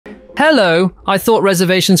Hello! I thought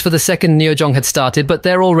reservations for the second ν-Gundam had started, but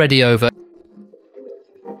they're already over.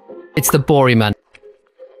 It's the Boryman.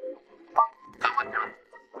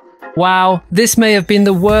 Wow, this may have been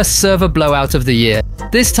the worst server blowout of the year.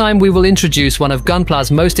 This time we will introduce one of Gunpla's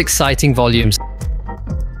most exciting volumes.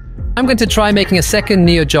 I'm going to try making a second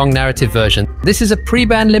ν-Gundam narrative version. This is a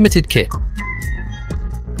pre-ban limited kit.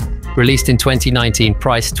 Released in 2019,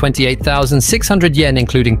 priced 28,600 yen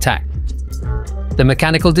including tax. The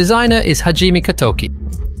mechanical designer is Hajime Katoki.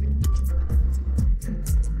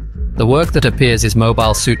 The work that appears is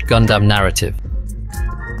Mobile Suit Gundam Narrative.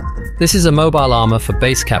 This is a mobile armor for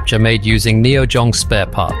base capture made using ν-Gundam spare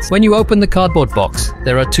parts. When you open the cardboard box,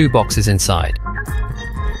 there are two boxes inside.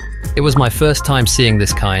 It was my first time seeing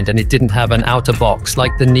this kind, and it didn't have an outer box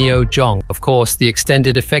like the ν-Gundam. Of course, the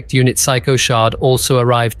extended effect unit Psycho Shard also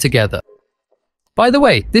arrived together. By the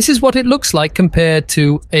way, this is what it looks like compared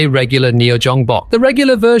to a regular ν-Gundam box. The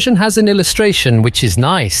regular version has an illustration, which is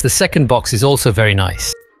nice. The second box is also very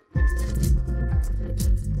nice.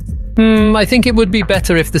 I think it would be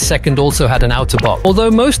better if the second also had an outer box.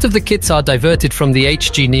 Although most of the kits are diverted from the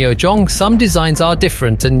HG ν-Gundam, some designs are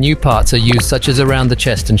different and new parts are used, such as around the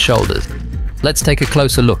chest and shoulders. Let's take a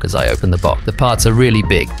closer look as I open the box. The parts are really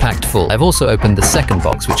big, packed full. I've also opened the second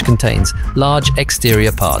box, which contains large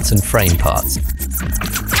exterior parts and frame parts.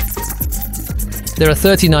 There are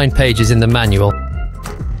 39 pages in the manual.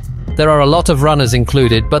 There are a lot of runners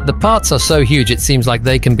included, but the parts are so huge it seems like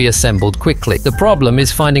they can be assembled quickly. The problem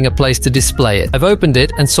is finding a place to display it. I've opened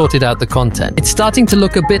it and sorted out the content. It's starting to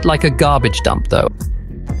look a bit like a garbage dump though.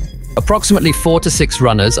 Approximately 4 to 6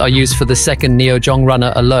 runners are used for the second ν-Gundam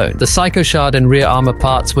runner alone. The Psycho Shard and rear armor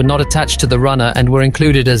parts were not attached to the runner and were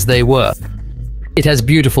included as they were. It has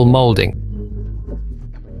beautiful molding.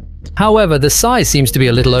 However, the size seems to be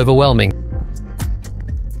a little overwhelming.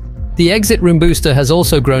 The exit room booster has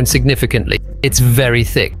also grown significantly. It's very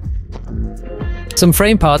thick. Some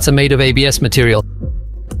frame parts are made of ABS material.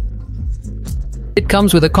 It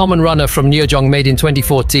comes with a common runner from ν-Gundam made in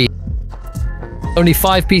 2014. Only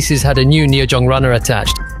 5 pieces had a new ν-Gundam runner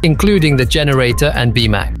attached, including the generator and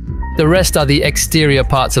BMAC. The rest are the exterior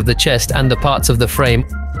parts of the chest and the parts of the frame,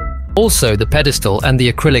 also the pedestal and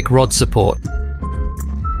the acrylic rod support.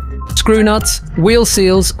 Screw nuts, wheel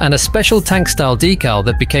seals, and a special tank-style decal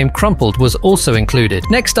that became crumpled was also included.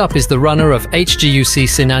 Next up is the runner of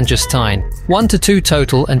HGUC1, 1 to 2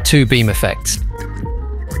 total and 2 beam effects.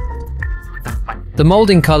 The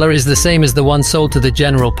molding color is the same as the one sold to the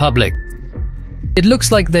general public. It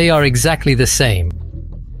looks like they are exactly the same.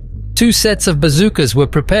 2 sets of bazookas were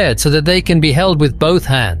prepared so that they can be held with both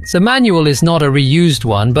hands. The manual is not a reused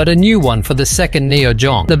one, but a new one for the second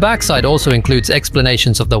ν-Gundam. The backside also includes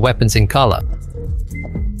explanations of the weapons in color.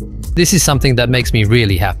 This is something that makes me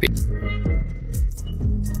really happy.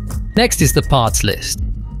 Next is the parts list.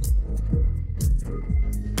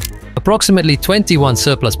 Approximately 21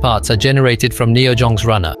 surplus parts are generated from ν-Gundam's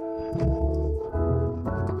runner.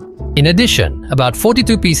 In addition, about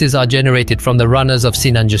 42 pieces are generated from the runners of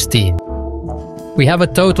ν-Gundam. We have a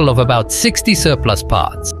total of about 60 surplus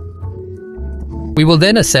parts. We will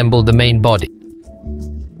then assemble the main body.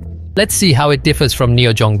 Let's see how it differs from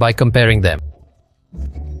ν-Gundam by comparing them.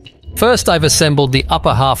 First, I've assembled the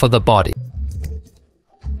upper half of the body.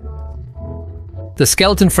 The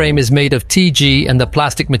skeleton frame is made of TG and the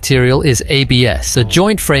plastic material is ABS. The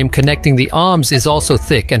joint frame connecting the arms is also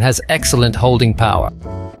thick and has excellent holding power.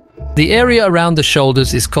 The area around the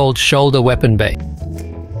shoulders is called shoulder weapon bay.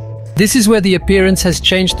 This is where the appearance has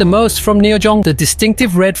changed the most from ν-Gundam. The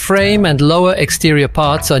distinctive red frame and lower exterior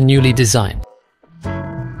parts are newly designed.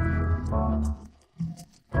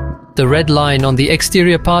 The red line on the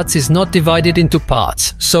exterior parts is not divided into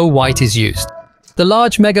parts, so white is used. The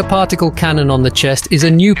large megaparticle cannon on the chest is a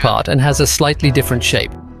new part and has a slightly different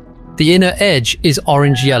shape. The inner edge is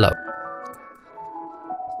orange-yellow.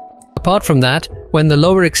 Apart from that, when the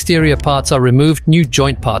lower exterior parts are removed, new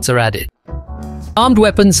joint parts are added. Armed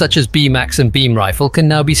weapons such as BMAX and beam rifle can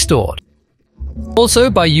now be stored. Also,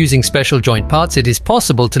 by using special joint parts, it is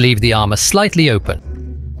possible to leave the armor slightly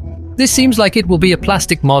open. This seems like it will be a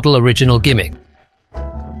plastic model original gimmick.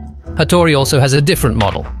 Hattori also has a different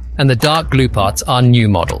model, and the dark glue parts are new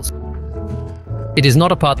models. It is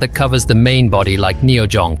not a part that covers the main body like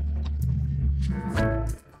ν-Gundam.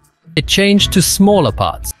 It changed to smaller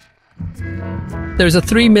parts. There is a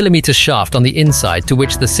 3mm shaft on the inside to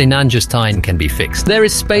which the ν-Gundam can be fixed. There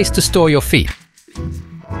is space to store your feet.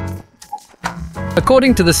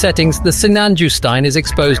 According to the settings, the ν-Gundam is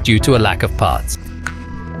exposed due to a lack of parts.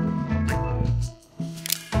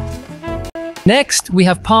 Next, we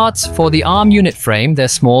have parts for the arm unit frame. They're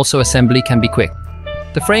small, so assembly can be quick.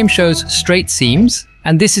 The frame shows straight seams,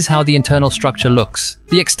 and this is how the internal structure looks.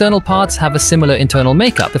 The external parts have a similar internal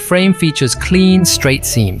makeup. The frame features clean, straight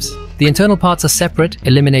seams. The internal parts are separate,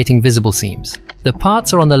 eliminating visible seams. The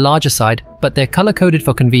parts are on the larger side, but they're color-coded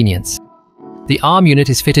for convenience. The arm unit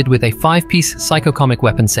is fitted with a 5-piece psychocomic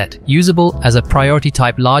weapon set, usable as a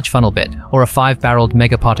priority-type large funnel bit or a 5-barreled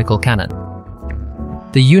megaparticle cannon.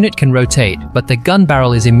 The unit can rotate, but the gun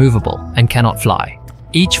barrel is immovable and cannot fly.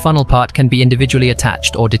 Each funnel part can be individually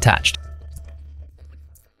attached or detached.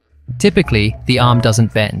 Typically, the arm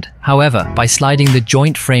doesn't bend. However, by sliding the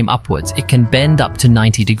joint frame upwards, it can bend up to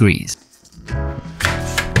 90 degrees.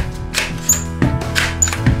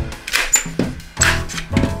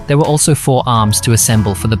 There were also 4 arms to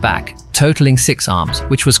assemble for the back, totaling 6 arms,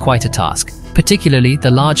 which was quite a task. Particularly,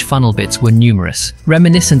 the large funnel bits were numerous,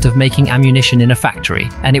 reminiscent of making ammunition in a factory,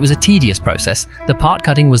 and it was a tedious process. The part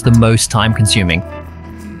cutting was the most time-consuming.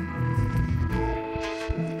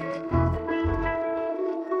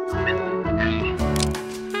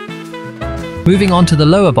 Moving on to the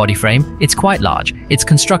lower body frame, it's quite large. It's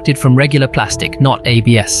constructed from regular plastic, not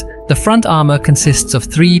ABS. The front armor consists of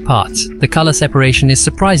 3 parts. The color separation is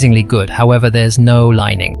surprisingly good, however there's no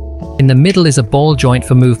lining. In the middle is a ball joint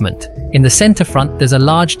for movement. In the center front, there's a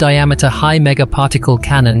large diameter high megaparticle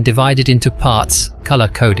cannon divided into parts,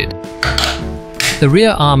 color-coded. The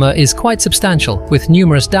rear armor is quite substantial, with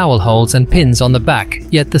numerous dowel holes and pins on the back,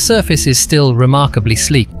 yet the surface is still remarkably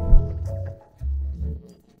sleek.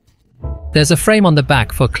 There's a frame on the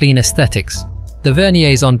back for clean aesthetics. The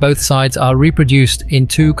verniers on both sides are reproduced in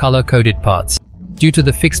 2 color-coded parts. Due to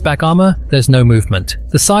the fixed back armor, there's no movement.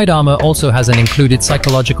 The side armor also has an included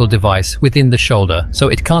psychological device within the shoulder, so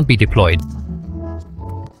it can't be deployed.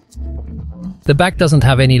 The back doesn't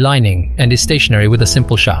have any lining and is stationary with a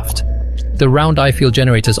simple shaft. The round eye field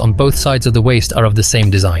generators on both sides of the waist are of the same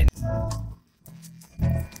design.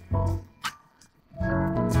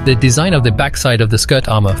 The design of the backside of the skirt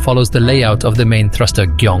armor follows the layout of the main thruster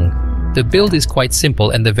ZEONG. The build is quite simple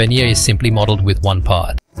and the vernier is simply modeled with 1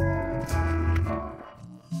 part.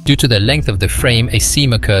 Due to the length of the frame, a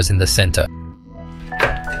seam occurs in the center.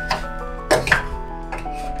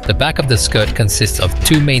 The back of the skirt consists of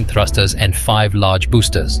 2 main thrusters and 5 large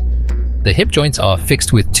boosters. The hip joints are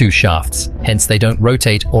fixed with 2 shafts, hence they don't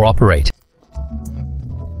rotate or operate.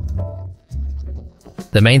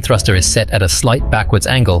 The main thruster is set at a slight backwards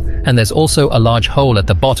angle, and there's also a large hole at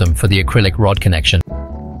the bottom for the acrylic rod connection.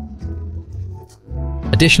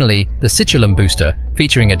 Additionally, the Citulum booster,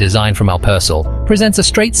 featuring a design from Alpersol, presents a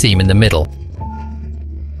straight seam in the middle.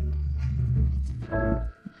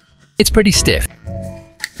 It's pretty stiff.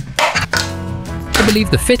 I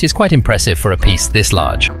believe the fit is quite impressive for a piece this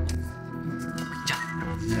large.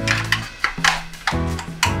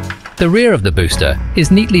 The rear of the booster is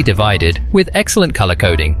neatly divided with excellent color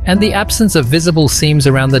coding, and the absence of visible seams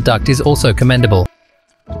around the duct is also commendable.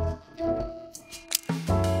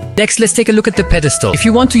 Next, let's take a look at the pedestal. If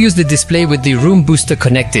you want to use the display with the room booster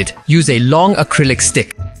connected, use a long acrylic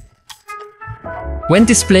stick. When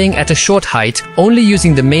displaying at a short height, only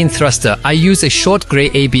using the main thruster, I use a short gray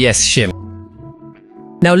ABS shim.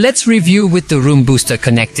 Now let's review with the room booster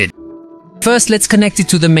connected. First, let's connect it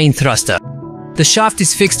to the main thruster. The shaft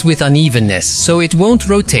is fixed with unevenness, so it won't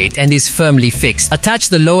rotate and is firmly fixed. Attach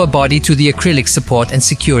the lower body to the acrylic support and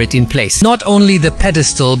secure it in place. Not only the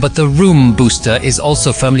pedestal, but the room booster is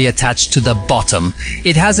also firmly attached to the bottom.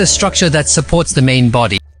 It has a structure that supports the main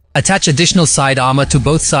body. Attach additional side armor to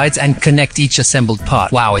both sides and connect each assembled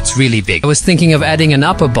part. Wow, it's really big. I was thinking of adding an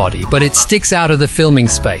upper body, but it sticks out of the filming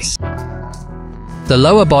space. The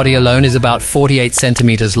lower body alone is about 48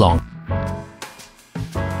 centimeters long.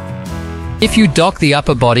 If you dock the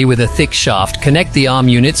upper body with a thick shaft, connect the arm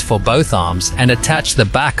units for both arms and attach the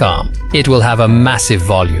back arm, it will have a massive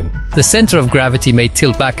volume. The center of gravity may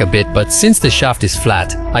tilt back a bit, but since the shaft is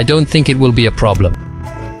flat, I don't think it will be a problem.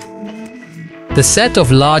 The set of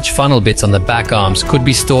large funnel bits on the back arms could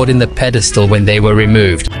be stored in the pedestal when they were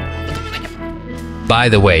removed. By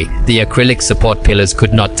the way, the acrylic support pillars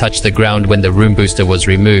could not touch the ground when the room booster was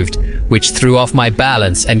removed, which threw off my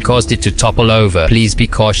balance and caused it to topple over. Please be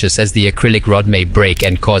cautious as the acrylic rod may break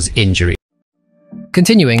and cause injury.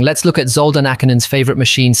 Continuing, let's look at Zoltan Akanen's favorite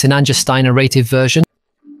machine, Sinanja Steiner Rative version.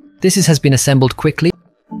 This has been assembled quickly.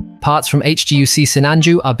 Parts from HGUC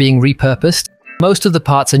Sinanju are being repurposed. Most of the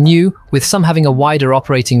parts are new, with some having a wider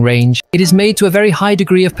operating range. It is made to a very high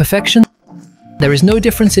degree of perfection. There is no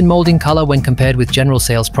difference in molding color when compared with general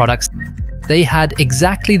sales products. They had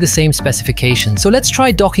exactly the same specifications, so let's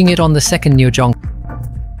try docking it on the second ν-Gundam.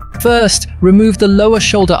 First, remove the lower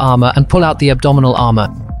shoulder armor and pull out the abdominal armor.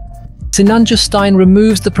 Sinanju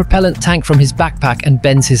removes the propellant tank from his backpack and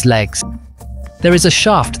bends his legs. There is a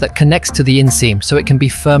shaft that connects to the inseam so it can be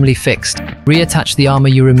firmly fixed. Reattach the armor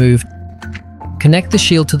you removed. Connect the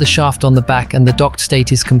shield to the shaft on the back and the docked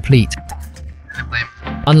state is complete.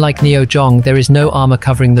 Unlike ν-Gundam, there is no armor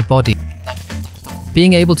covering the body.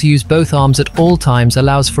 Being able to use both arms at all times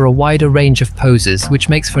allows for a wider range of poses, which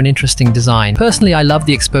makes for an interesting design. Personally, I love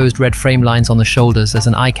the exposed red frame lines on the shoulders as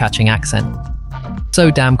an eye-catching accent.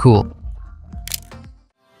 So damn cool.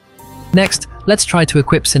 Next, let's try to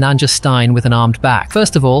equip Sinanju with an armed back.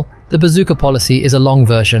 First of all, the bazooka policy is a long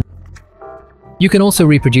version. You can also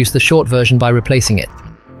reproduce the short version by replacing it.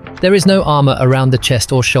 There is no armor around the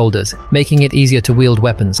chest or shoulders, making it easier to wield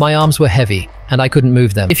weapons. My arms were heavy, and I couldn't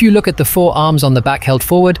move them. If you look at the 4 arms on the back held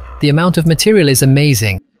forward, the amount of material is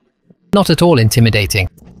amazing. Not at all intimidating.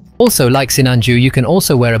 Also, like Sinanju, you can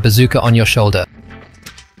also wear a bazooka on your shoulder.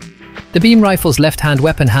 The beam rifle's left-hand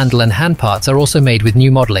weapon handle and hand parts are also made with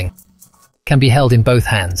new modeling. Can be held in both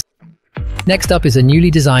hands. Next up is a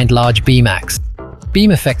newly designed large beam axe.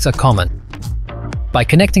 Beam effects are common. By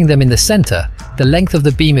connecting them in the center, the length of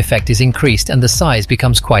the beam effect is increased and the size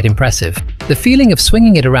becomes quite impressive. The feeling of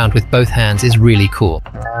swinging it around with both hands is really cool.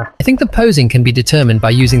 I think the posing can be determined by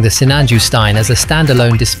using the Sinanju as a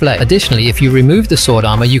standalone display. Additionally, if you remove the sword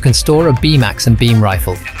armor, you can store a beam axe and beam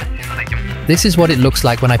rifle. This is what it looks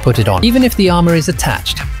like when I put it on. Even if the armor is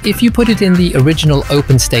attached, if you put it in the original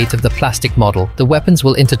open state of the plastic model, the weapons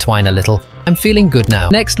will intertwine a little. I'm feeling good now.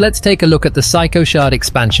 Next, let's take a look at the Psycho Shard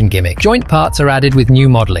expansion gimmick. Joint parts are added with new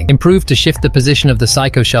modeling, improved to shift the position of the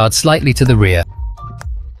Psycho Shard slightly to the rear.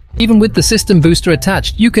 Even with the system booster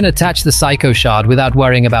attached, you can attach the Psycho Shard without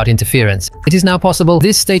worrying about interference. It is now possible.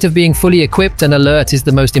 This state of being fully equipped and alert is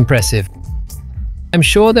the most impressive. I'm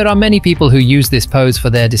sure there are many people who use this pose for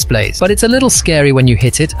their displays, but it's a little scary when you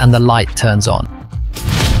hit it and the light turns on.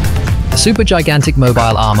 The super gigantic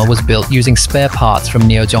mobile armor was built using spare parts from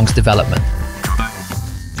ν-Gundam's development.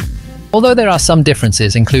 Although there are some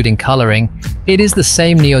differences, including coloring, it is the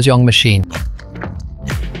same ν-Gundam machine.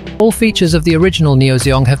 All features of the original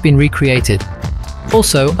ν-Gundam have been recreated.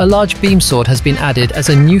 Also, a large beam sword has been added as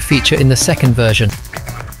a new feature in the second version.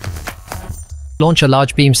 Launch a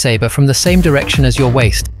large beam saber from the same direction as your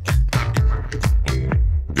waist.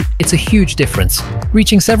 It's a huge difference,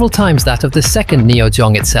 reaching several times that of the second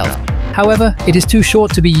ν-Gundam itself. However, it is too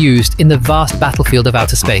short to be used in the vast battlefield of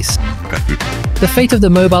outer space. The fate of the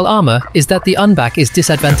mobile armor is that the unback is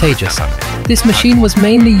disadvantageous. This machine was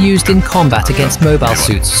mainly used in combat against mobile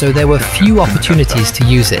suits, so there were few opportunities to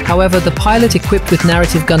use it. However, the pilot equipped with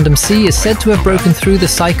Narrative Gundam C is said to have broken through the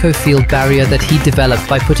psycho field barrier that he developed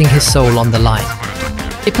by putting his soul on the line.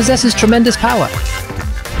 It possesses tremendous power.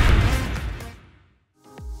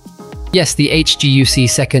 Yes, the HGUC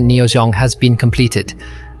second ν-Gundam has been completed.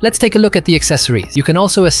 Let's take a look at the accessories. You can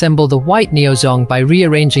also assemble the white ν-Gundam by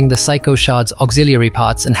rearranging the Psycho Shard's auxiliary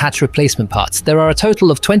parts and hatch replacement parts. There are a total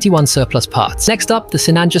of 21 surplus parts. Next up, the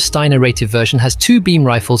Sinanju narrative version has 2 beam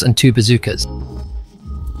rifles and 2 bazookas.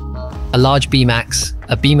 A large beam axe,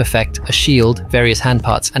 a beam effect, a shield, various hand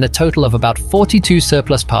parts, and a total of about 42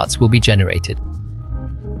 surplus parts will be generated.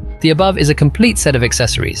 The above is a complete set of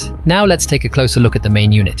accessories. Now let's take a closer look at the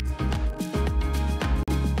main unit.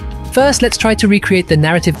 First, let's try to recreate the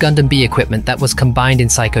Narrative Gundam B equipment that was combined in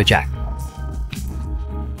Psycho Jack.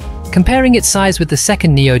 Comparing its size with the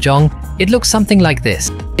second ν-Gundam, it looks something like this.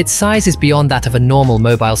 Its size is beyond that of a normal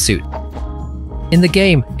mobile suit. In the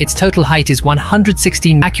game, its total height is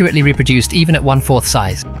 116, accurately reproduced even at 1/4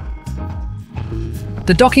 size.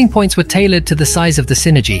 The docking points were tailored to the size of the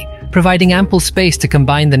Synergy, providing ample space to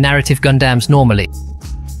combine the Narrative Gundams normally.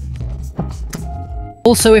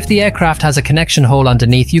 Also, if the aircraft has a connection hole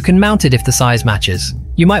underneath, you can mount it if the size matches.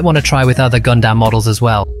 You might want to try with other Gundam models as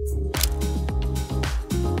well.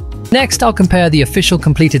 Next, I'll compare the official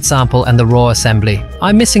completed sample and the raw assembly.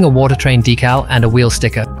 I'm missing a water train decal and a wheel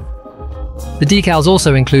sticker. The decals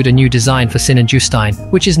also include a new design for Sinanju,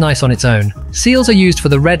 which is nice on its own. Seals are used for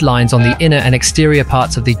the red lines on the inner and exterior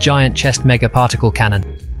parts of the giant chest mega particle cannon.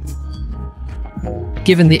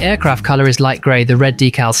 Given the aircraft color is light gray, the red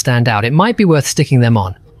decals stand out. It might be worth sticking them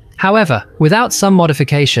on. However, without some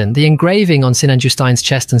modification, the engraving on Sinanju's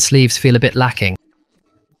chest and sleeves feel a bit lacking.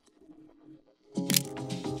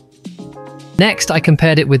 Next, I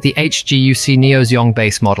compared it with the HGUC ν-Gundam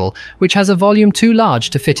base model, which has a volume too large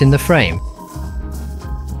to fit in the frame.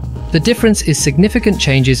 The difference is significant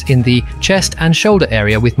changes in the chest and shoulder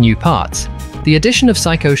area with new parts. The addition of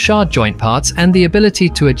Psycho Shard joint parts and the ability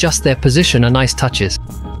to adjust their position are nice touches.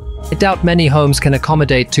 I doubt many homes can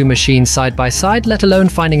accommodate 2 machines side by side, let alone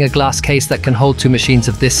finding a glass case that can hold 2 machines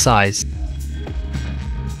of this size.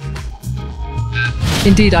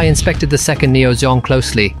 Indeed, I inspected the second ZEONG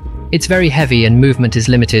closely. It's very heavy and movement is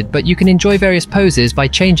limited, but you can enjoy various poses by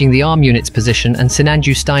changing the arm unit's position and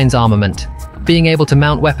Sinanju Stein's armament. Being able to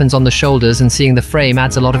mount weapons on the shoulders and seeing the frame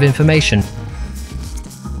adds a lot of information.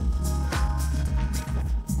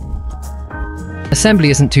 Assembly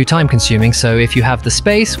isn't too time-consuming, so if you have the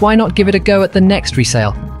space, why not give it a go at the next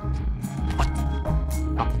resale?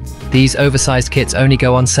 These oversized kits only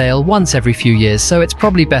go on sale once every few years, so it's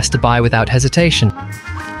probably best to buy without hesitation.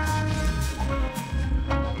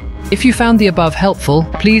 If you found the above helpful,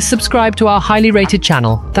 please subscribe to our highly rated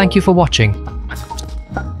channel. Thank you for watching.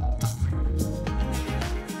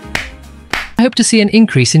 I hope to see an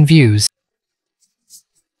increase in views.